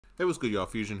Hey, what's good, y'all?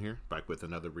 Fuzion here, back with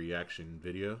another reaction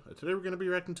video. Today we're going to be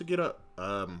reacting to Get Up.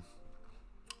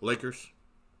 Lakers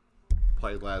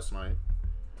played last night.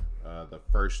 The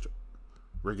first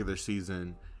regular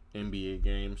season NBA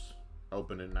games,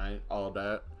 opening night, all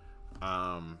that.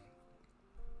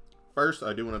 First,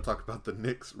 I do want to talk about the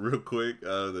Knicks real quick.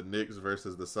 The Knicks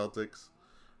versus the Celtics.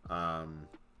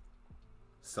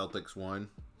 Celtics won.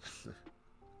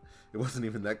 It wasn't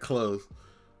even that close.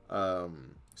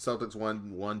 Celtics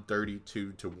won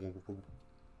 132 to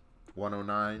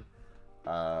 109.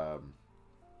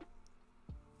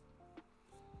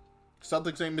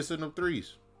 Celtics ain't missing no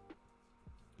threes.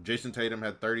 Jason Tatum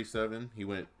had 37. He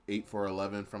went 8 for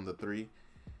 11 from the three.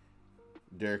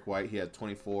 Derek White, he had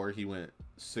 24. He went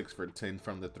 6 for 10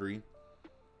 from the three.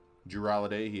 Drew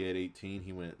Holiday, he had 18.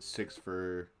 He went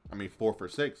 4 for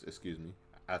 6, excuse me,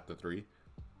 at the three.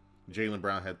 Jaylen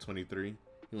Brown had 23.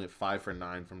 He went 5 for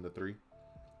 9 from the three.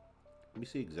 Let me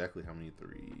see exactly how many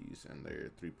threes and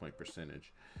their 3-point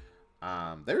percentage.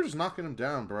 They were just knocking them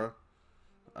down, bro.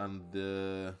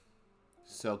 The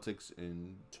Celtics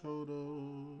in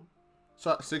total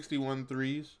shot 61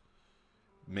 threes,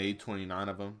 made 29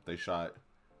 of them. They shot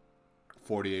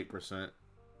 48%.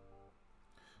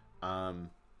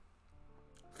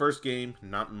 First game,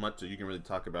 not much that you can really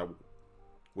talk about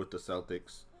with the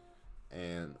Celtics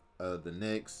and the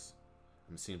Knicks.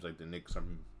 It seems like the Knicks are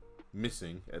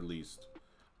missing, at least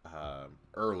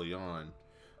early on,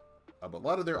 but a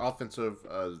lot of their offensive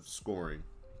scoring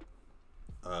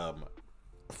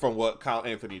from what Kyle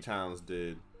Anthony Towns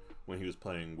did when he was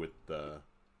playing with the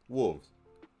Wolves.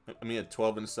 I mean, at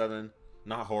 12 and 7,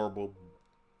 not horrible,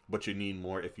 but you need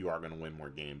more if you are going to win more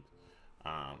games.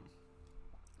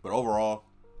 But overall,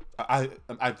 I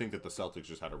think that the Celtics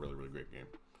just had a really great game.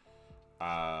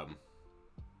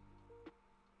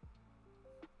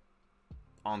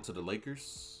 On to the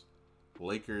Lakers.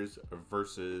 Lakers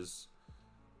versus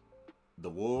the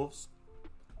Wolves.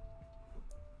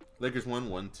 Lakers won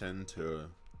 110 to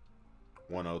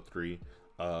 103.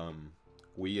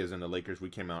 We, as in the Lakers, we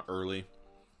came out early,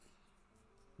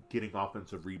 getting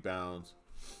offensive rebounds,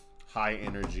 high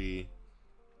energy,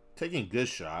 taking good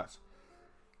shots.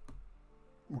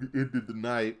 We ended the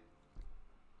night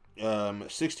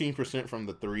 16% from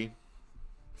the three,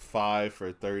 5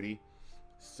 for 30.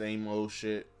 Same old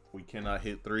shit. We cannot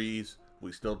hit threes.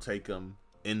 We still take them,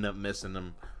 end up missing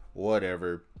them,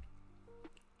 whatever.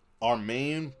 Our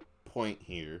main point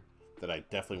here that I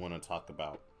definitely want to talk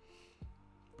about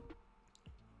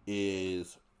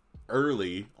is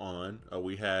early on,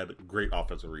 we had great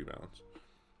offensive rebounds.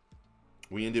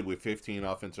 We ended with 15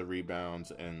 offensive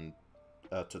rebounds and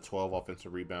to 12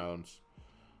 offensive rebounds.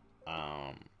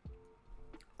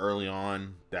 Early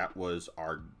on, that was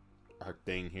our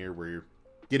thing here. We're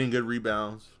getting good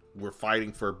rebounds. We're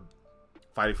fighting for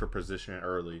position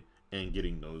early and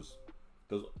getting those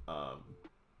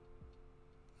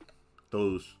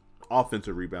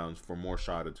offensive rebounds for more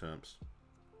shot attempts.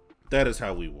 That is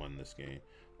how we won this game.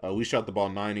 We shot the ball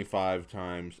 95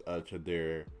 times to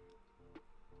their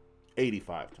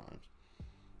 85 times.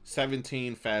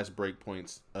 17 fast break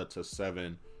points to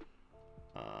 7.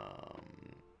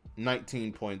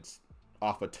 19 points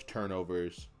off of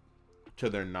turnovers to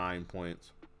their 9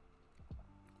 points.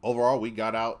 Overall, we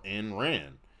got out and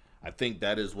ran. I think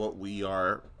that is what we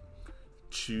are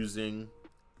choosing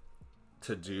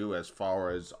to do as far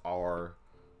as our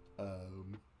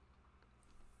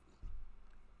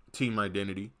team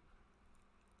identity.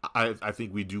 I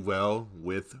think we do well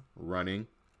with running.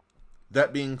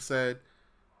 That being said,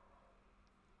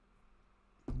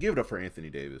 give it up for Anthony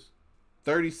Davis.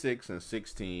 36 and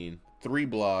 16, 3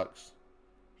 blocks.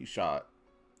 He shot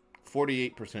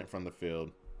 48% from the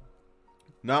field.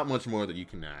 Not much more that you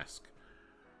can ask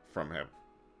from him.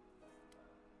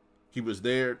 He was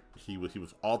there. He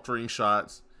was altering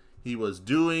shots. He was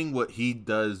doing what he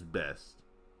does best.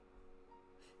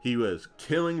 He was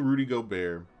killing Rudy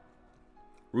Gobert.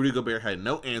 Rudy Gobert had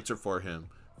no answer for him.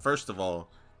 First of all,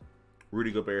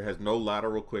 Rudy Gobert has no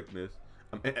lateral quickness.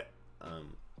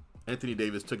 Anthony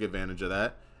Davis took advantage of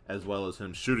that, as well as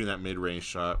him shooting that mid-range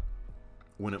shot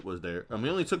when it was there. He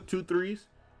only took 2 threes.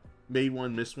 Made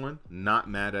one, missed one. Not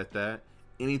mad at that.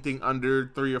 Anything under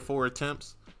 3 or 4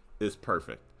 attempts is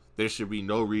perfect. There should be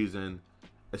no reason,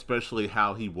 especially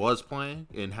how he was playing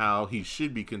and how he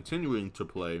should be continuing to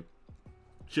play,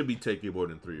 should be taking more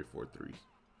than 3 or 4 threes.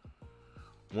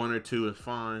 1 or 2 is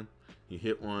fine. He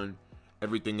hit one.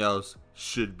 Everything else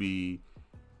should be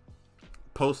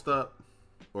post up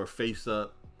or face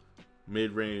up,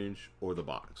 mid-range, or the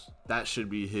box. That should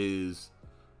be his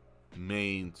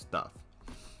main stuff.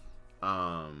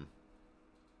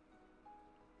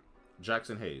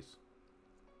 Jackson Hayes.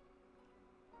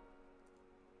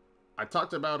 I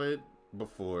talked about it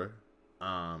before.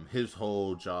 His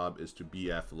whole job is to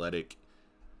be athletic,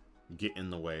 get in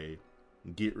the way,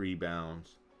 get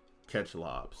rebounds, catch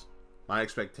lobs. My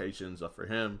expectations are for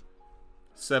him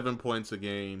 7 points a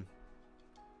game,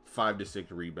 5 to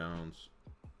 6 rebounds,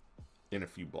 and a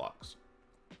few blocks.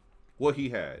 What he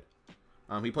had.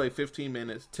 He played 15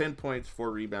 minutes, 10 points,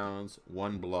 4 rebounds,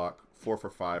 1 block, 4 for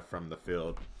 5 from the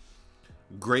field.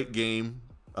 Great game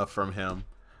from him.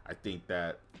 I think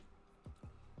that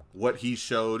what he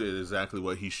showed is exactly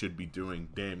what he should be doing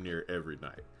damn near every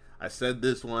night. I said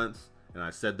this once, and I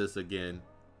said this again.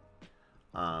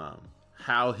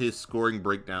 How his scoring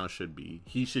breakdown should be.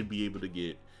 He should be able to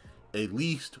get at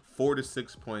least 4 to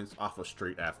 6 points off of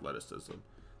straight athleticism.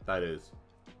 That is,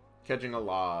 catching a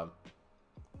lob,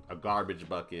 a garbage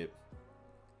bucket,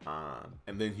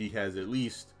 and then he has at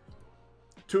least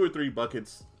 2 or 3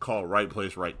 buckets called right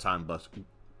place, right time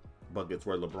buckets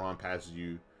where LeBron passes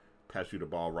you the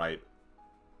ball right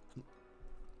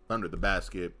under the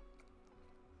basket,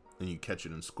 and you catch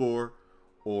it and score,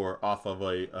 or off of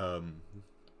a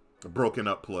broken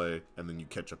up play, and then you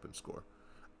catch up and score.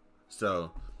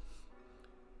 So,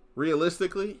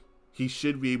 realistically, he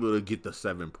should be able to get the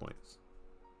 7 points.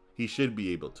 He should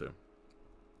be able to.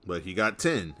 But he got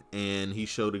 10, and he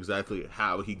showed exactly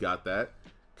how he got that.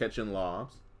 Catching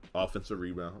lobs, offensive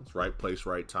rebounds, right place,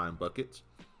 right time buckets.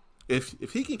 If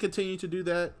he can continue to do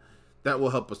that, that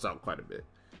will help us out quite a bit.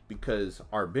 Because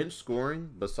our bench scoring,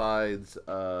 besides...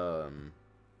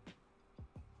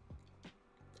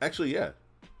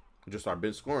 just our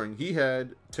bench scoring, he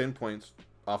had 10 points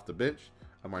off the bench.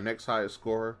 And our next highest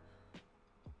scorer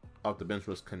off the bench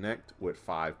was Connect with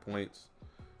 5 points.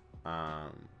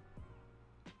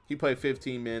 He played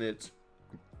 15 minutes.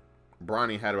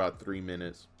 Bronny had about 3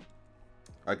 minutes.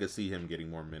 I could see him getting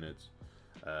more minutes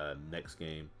next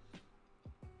game.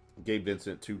 Gabe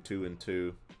Vincent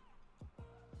 2-2-2.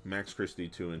 Max Christie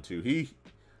 2-2.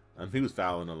 He was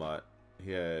fouling a lot.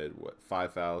 He had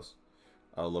 5 fouls.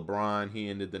 LeBron, he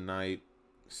ended the night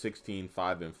 16,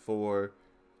 5 and 4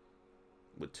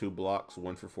 with 2 blocks,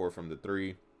 1 for 4 from the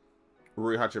 3.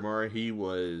 Rui Hachimura, he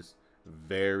was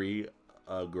very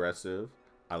aggressive.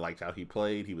 I liked how he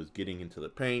played. He was getting into the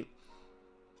paint.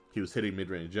 He was hitting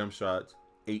mid-range jump shots.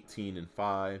 18 and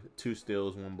 5, 2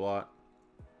 steals, 1 block.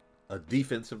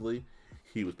 Defensively,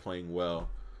 he was playing well.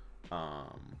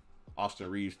 Austin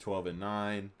Reeves 12 and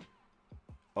 9,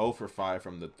 0 for 5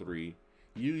 from the 3.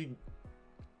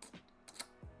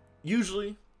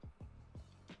 Usually,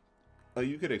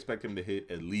 you could expect him to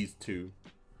hit at least 2.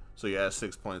 So you add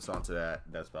 6 points onto that.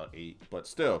 That's about 8. But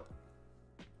still,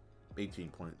 18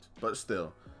 points. But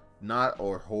still, not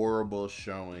a horrible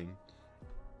showing.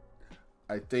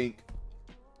 I think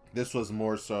this was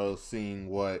more so seeing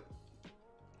what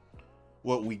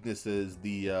weaknesses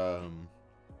the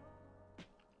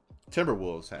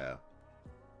Timberwolves have.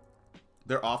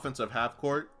 Their offensive half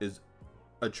court is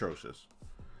atrocious.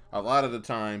 A lot of the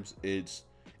times it's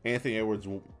Anthony Edwards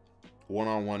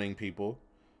one-on-oneing people,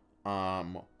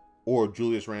 or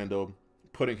Julius Randle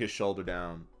putting his shoulder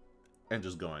down and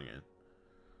just going in.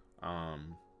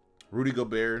 Rudy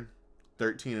Gobert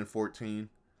 13 and 14.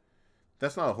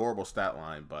 That's not a horrible stat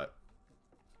line, but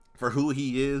for who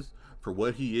he is, for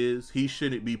what he is, he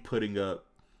shouldn't be putting up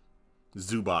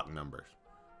Zubac numbers.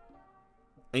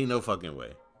 Ain't no fucking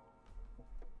way.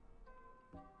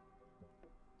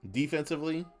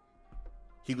 Defensively,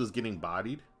 he was getting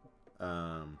bodied.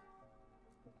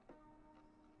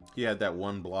 He had that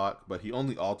 1 block, but he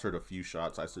only altered a few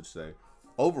shots, I should say.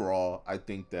 Overall, I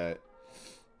think that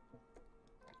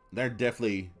they're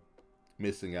definitely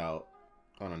missing out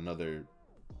on another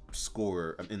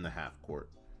scorer in the half court.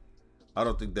 I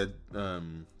don't think that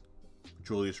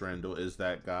Julius Randle is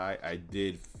that guy. I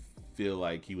did feel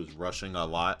like he was rushing a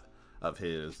lot of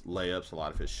his layups, a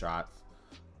lot of his shots.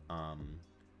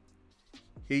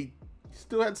 He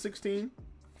still had 16,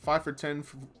 5 for 10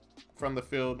 from the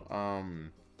field,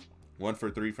 1 for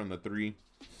 3 from the 3.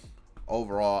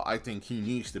 Overall, I think he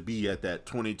needs to be at that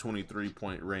 20-23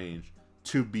 point range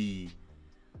to be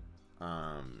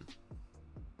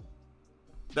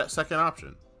that second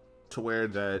option, to where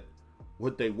that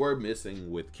what they were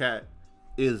missing with Cat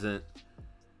isn't.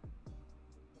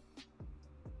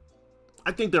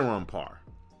 I think they're on par.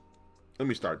 Let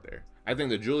me start there. I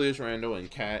think that Julius Randle and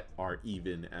Cat are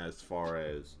even as far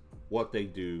as what they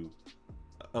do.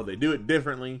 Oh, they do it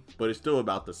differently, but it's still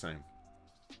about the same.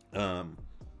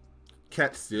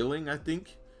 Cat's ceiling, I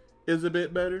think, is a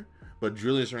bit better, but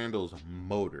Julius Randle's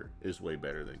motor is way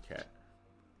better than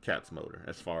Cat's motor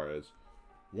as far as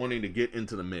wanting to get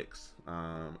into the mix,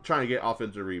 trying to get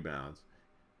offensive rebounds,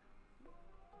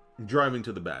 driving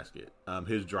to the basket.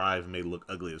 His drive may look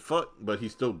ugly as fuck, but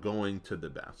he's still going to the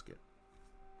basket.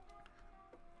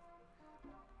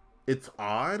 It's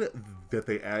odd that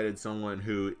they added someone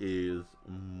who is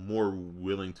more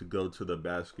willing to go to the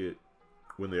basket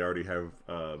when they already have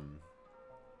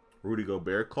Rudy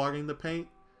Gobert clogging the paint.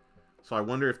 So I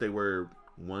wonder if they were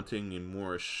wanting a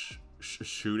more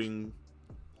shooting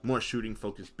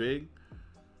focused big.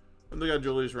 And they got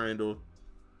Julius Randle,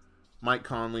 Mike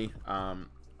Conley.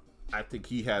 I think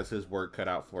he has his work cut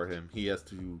out for him. He has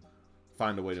to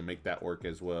find a way to make that work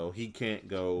as well. He can't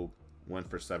go 1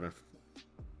 for 7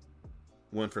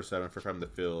 from the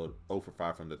field, 0 for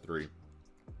 5 from the 3.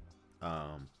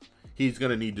 He's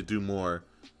going to need to do more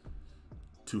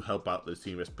to help out this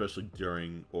team, especially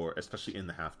especially in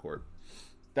the half court.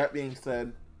 That being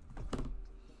said,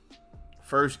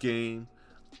 first game,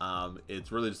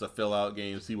 it's really just a fill out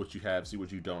game. See what you have, see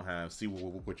what you don't have, see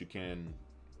what you can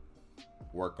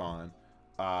work on.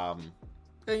 And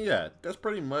yeah, that's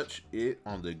pretty much it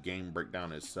on the game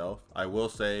breakdown itself. I will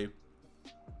say,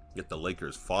 if the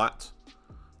Lakers fought,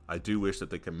 I do wish that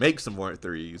they could make some more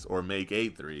threes or make a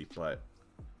 3, but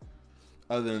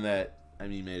other than that, I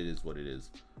mean, it is what it is.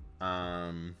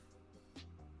 I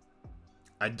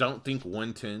don't think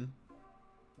 110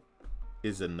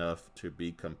 is enough to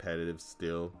be competitive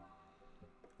still.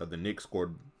 The Knicks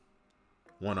scored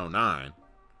 109,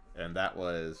 and that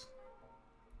was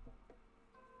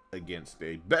against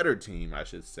a better team, I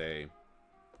should say,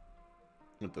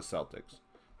 with the Celtics.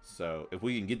 So if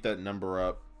we can get that number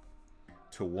up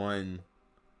to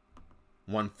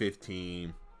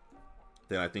 115,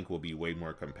 then I think we'll be way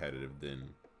more competitive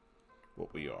than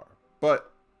what we are.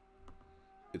 But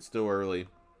it's still early.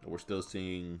 We're still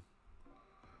seeing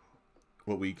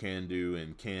what we can do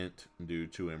and can't do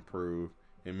to improve.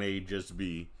 It may just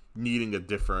be needing a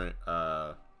different,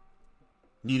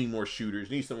 needing more shooters,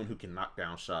 need someone who can knock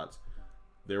down shots.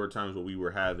 There were times where we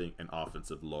were having an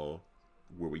offensive lull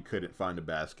where we couldn't find a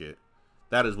basket.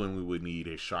 That is when we would need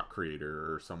a shot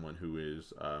creator or someone who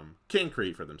is can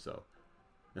create for themselves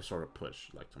and sort of push,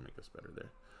 like, to make us better there.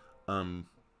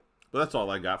 But that's all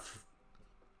I got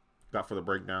for the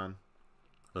breakdown.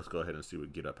 Let's go ahead and see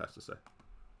what Get Up has to say.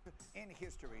 In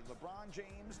history, LeBron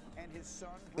James and his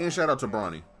son. And shout out to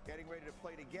Bronny. Getting ready to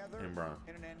play together and Bron.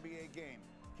 In an NBA game.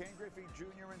 Ken Griffey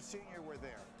Jr. and Sr. were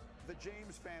there. The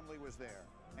James family was there.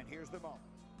 And here's the moment.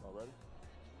 All ready?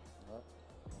 All right.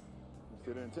 Let's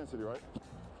get the intensity, right?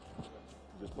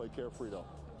 Just play carefree, though.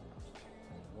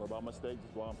 Don't worry about mistakes.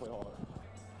 Just go out and play hard.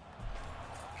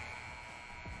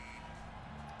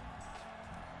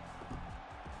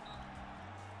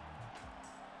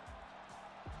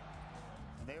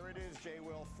 There it is, Jay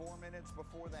Will, 4 minutes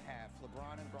before the half.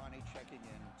 LeBron and Bronny checking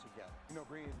in together. You know,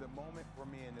 Bree, the moment for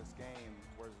me in this game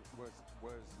was where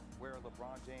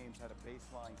LeBron James had a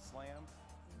baseline slam,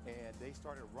 and they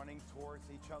started running towards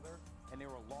each other, and they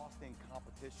were lost in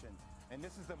competition. And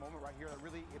this is the moment right here that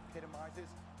really epitomizes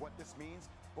what this means.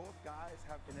 Both guys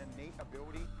have an innate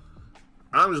ability.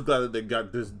 I'm just glad that they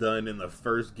got this done in the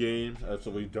first game,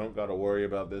 so we don't got to worry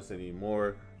about this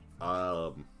anymore.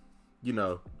 You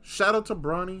know, shout out to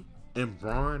Bronny and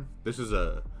Bron. This is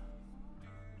a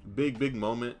big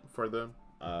moment for them,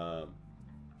 for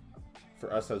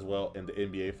us as well, in the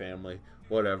NBA family.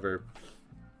 Whatever.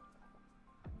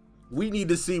 We need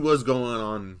to see what's going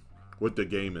on with the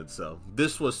game itself.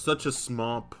 This was such a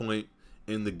small point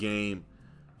in the game.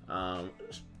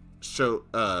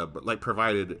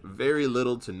 Provided very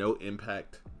little to no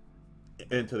impact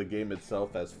into the game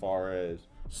itself, as far as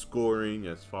scoring,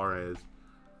 as far as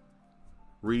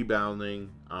rebounding.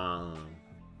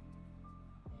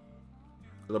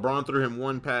 LeBron threw him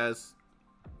one pass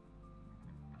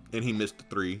and he missed the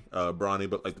 3, Bronny,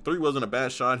 but like the 3 wasn't a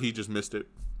bad shot, he just missed it.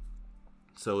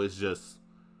 So it's just,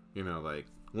 you know, like,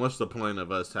 what's the point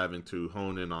of us having to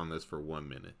hone in on this for 1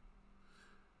 minute?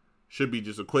 Should be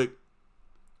just a quick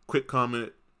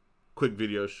comment, quick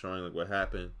video showing like what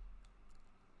happened,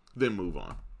 then move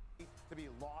on.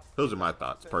 Those are my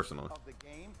thoughts personally. Of the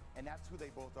game, and that's who they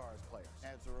both are as players.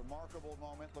 It's a remarkable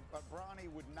moment. But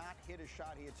Bronny would not hit a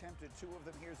shot. He attempted 2 of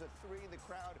them. Here's a 3. The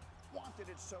crowd wanted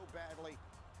it so badly.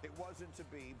 It wasn't to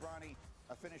be. Bronny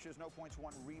finishes no points,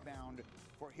 1 rebound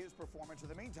for his performance. In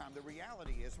the meantime, the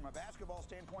reality is, from a basketball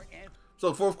standpoint, and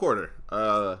so fourth quarter,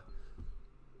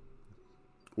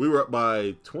 we were up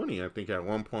by 20, I think, at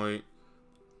one point.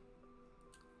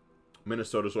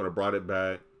 Minnesota sort of brought it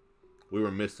back. We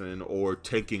were missing or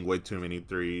taking way too many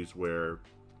threes, where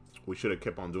we should have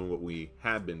kept on doing what we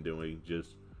have been doing,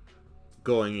 just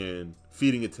going in,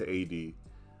 feeding it to AD.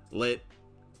 Let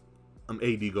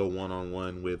AD go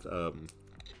one-on-one with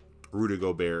Rudy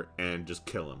Gobert and just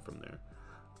kill him from there.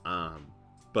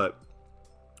 But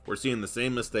we're seeing the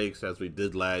same mistakes as we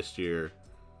did last year.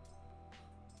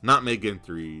 Not making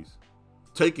threes,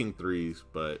 taking threes,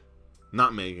 but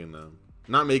not making them.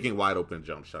 Not making wide open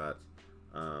jump shots.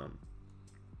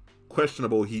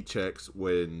 Questionable heat checks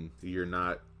when you're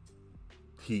not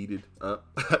heated up.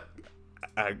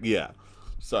 Yeah.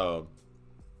 So,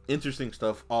 interesting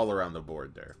stuff all around the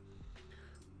board there.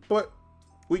 But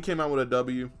we came out with a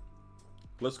W.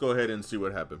 Let's go ahead and see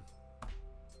what happened.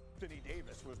 Anthony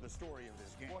Davis was the story of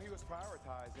this game. Well, he was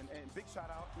prioritized, and big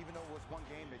shout out, even though it was one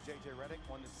game, to J.J. Redick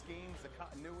on the schemes, the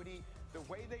continuity, the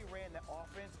way they ran the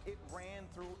offense, it ran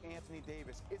through Anthony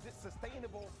Davis. Is it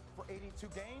sustainable for 82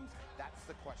 games? That's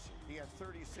the question. He had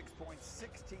 36 points,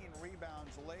 16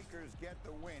 rebounds. Lakers get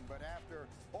the win, but after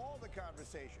all the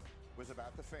conversation was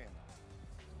about the fan.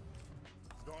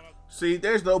 See,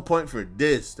 there's no point for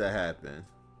this to happen.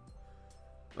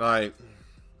 Like,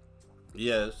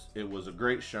 yes, it was a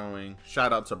great showing.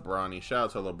 Shout out to Bronny. Shout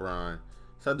out to LeBron.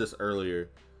 Said this earlier.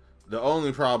 The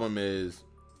only problem is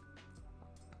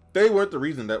they weren't the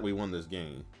reason that we won this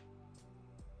game.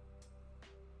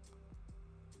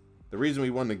 The reason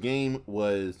we won the game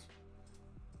was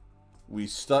we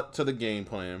stuck to the game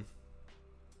plan,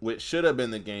 which should have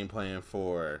been the game plan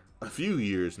for a few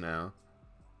years now.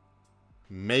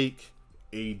 Make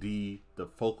AD the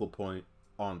focal point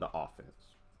on the offense.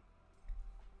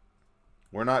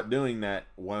 We're not doing that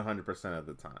 100% of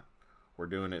the time. We're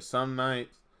doing it some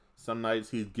nights. Some nights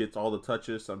he gets all the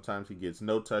touches. Sometimes he gets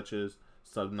no touches.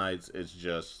 Some nights it's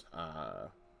just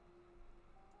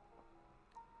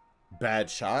bad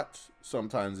shots.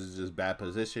 Sometimes it's just bad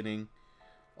positioning.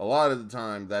 A lot of the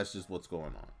time, that's just what's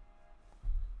going on.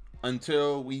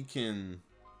 Until we can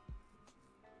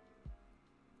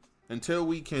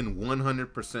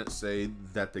 100% say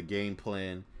that the game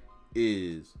plan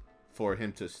is for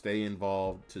him to stay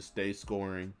involved, to stay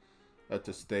scoring,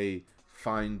 to stay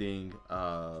finding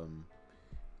a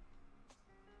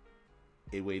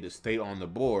way to stay on the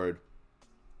board,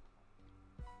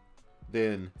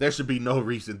 then there should be no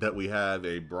reason that we have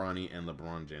a Bronny and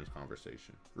LeBron James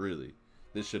conversation. Really.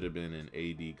 This should have been an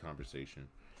AD conversation.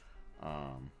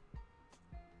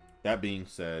 That being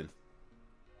said,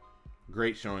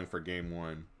 great showing for game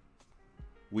one.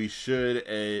 We should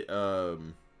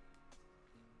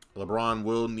LeBron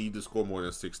will need to score more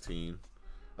than 16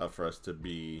 for us to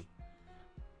be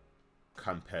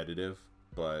competitive,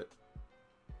 but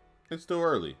it's still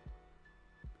early.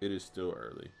 It is still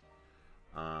early.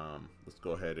 Let's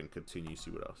go ahead and continue,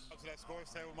 see what else. To that score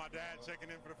stand with my dad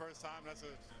checking in for the first time, that's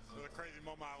a crazy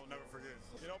moment I will never forget.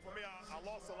 You know, for me, I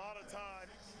lost a lot of time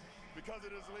because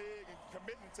of this league and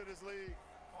committing to this league,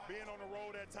 being on the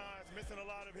road at times, missing a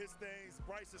lot of his things,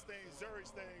 Bryce's things,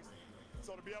 Zuri's things.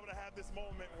 So to be able to have this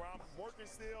moment where I'm working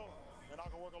still and I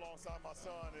can work alongside my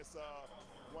son, it's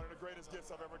one of the greatest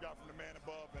gifts I've ever got from the man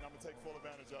above, and I'm going to take full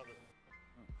advantage of it.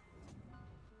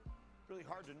 Really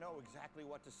hard to know exactly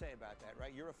what to say about that,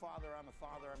 right? You're a father, I'm a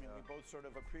father. I mean, we both sort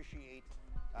of appreciate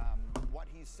what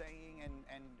he's saying, and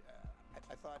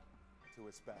I thought to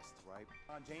his best, right?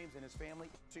 James and his family.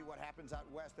 See what happens out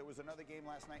west. There was another game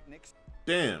last night, Knicks.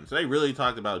 Damn, so they really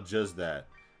talked about just that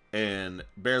and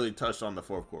barely touched on the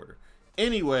fourth quarter.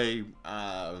 Anyway, you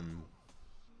know,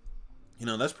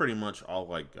 that's pretty much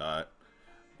all I got.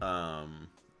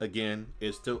 Again,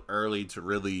 it's still early to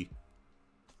really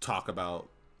talk about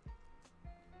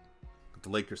the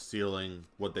Lakers ceiling,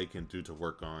 what they can do to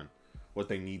work on, what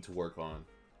they need to work on.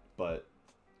 But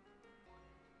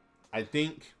I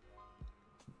think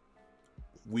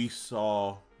we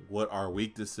saw what our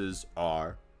weaknesses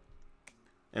are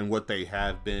and what they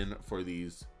have been for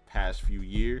these past few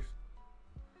years.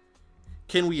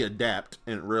 Can we adapt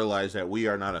and realize that we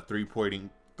are not a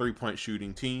three-point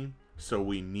shooting team, so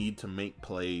we need to make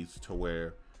plays to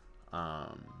where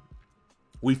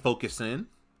we focus in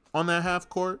on that half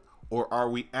court, or are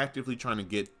we actively trying to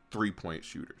get three-point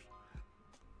shooters?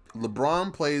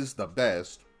 LeBron plays the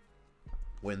best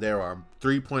when there are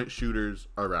three-point shooters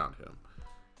around him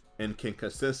and can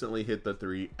consistently hit the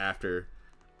three after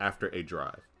a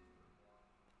drive.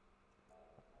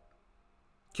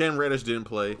 Cam Reddish didn't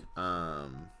play. I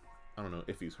don't know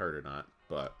if he's hurt or not,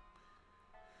 but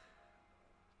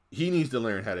he needs to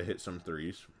learn how to hit some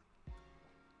threes.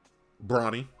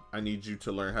 Bronny, I need you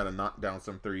to learn how to knock down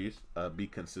some threes. Be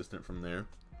consistent from there.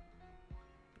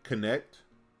 Connect.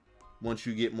 Once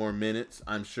you get more minutes,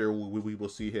 I'm sure we will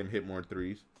see him hit more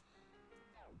threes.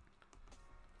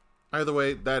 Either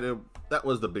way, that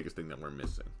was the biggest thing that we're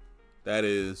missing. That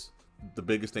is the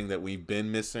biggest thing that we've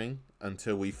been missing.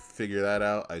 Until we figure that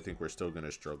out, I think we're still going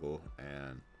to struggle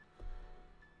and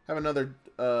have another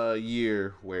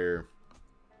year where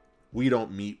we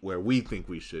don't meet where we think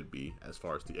we should be as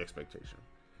far as the expectation.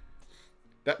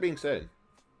 That being said,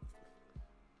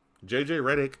 JJ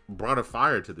Redick brought a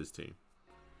fire to this team.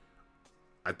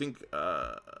 I think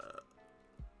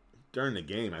during the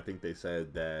game, I think they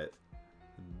said that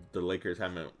the Lakers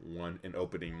haven't won an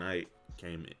opening night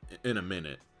game in a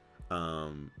minute.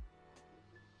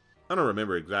 I don't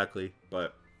remember exactly,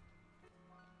 but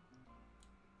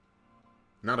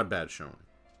not a bad showing.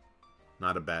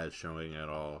 Not a bad showing at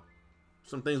all.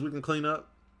 Some things we can clean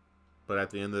up, but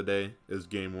at the end of the day, it's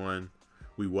game one.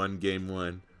 We won game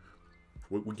one.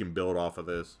 We can build off of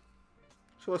this.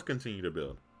 So let's continue to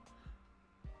build.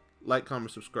 Like,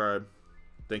 comment, subscribe.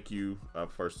 Thank you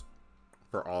first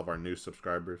for all of our new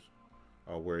subscribers.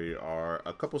 We are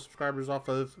a couple subscribers off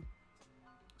of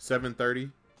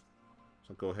 730.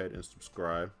 So go ahead and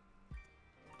subscribe.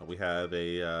 We have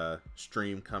a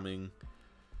stream coming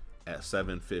at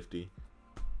 750.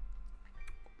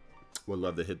 Would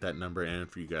love to hit that number and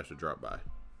for you guys to drop by.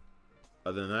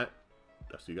 Other than that,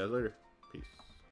 I'll see you guys later. Peace.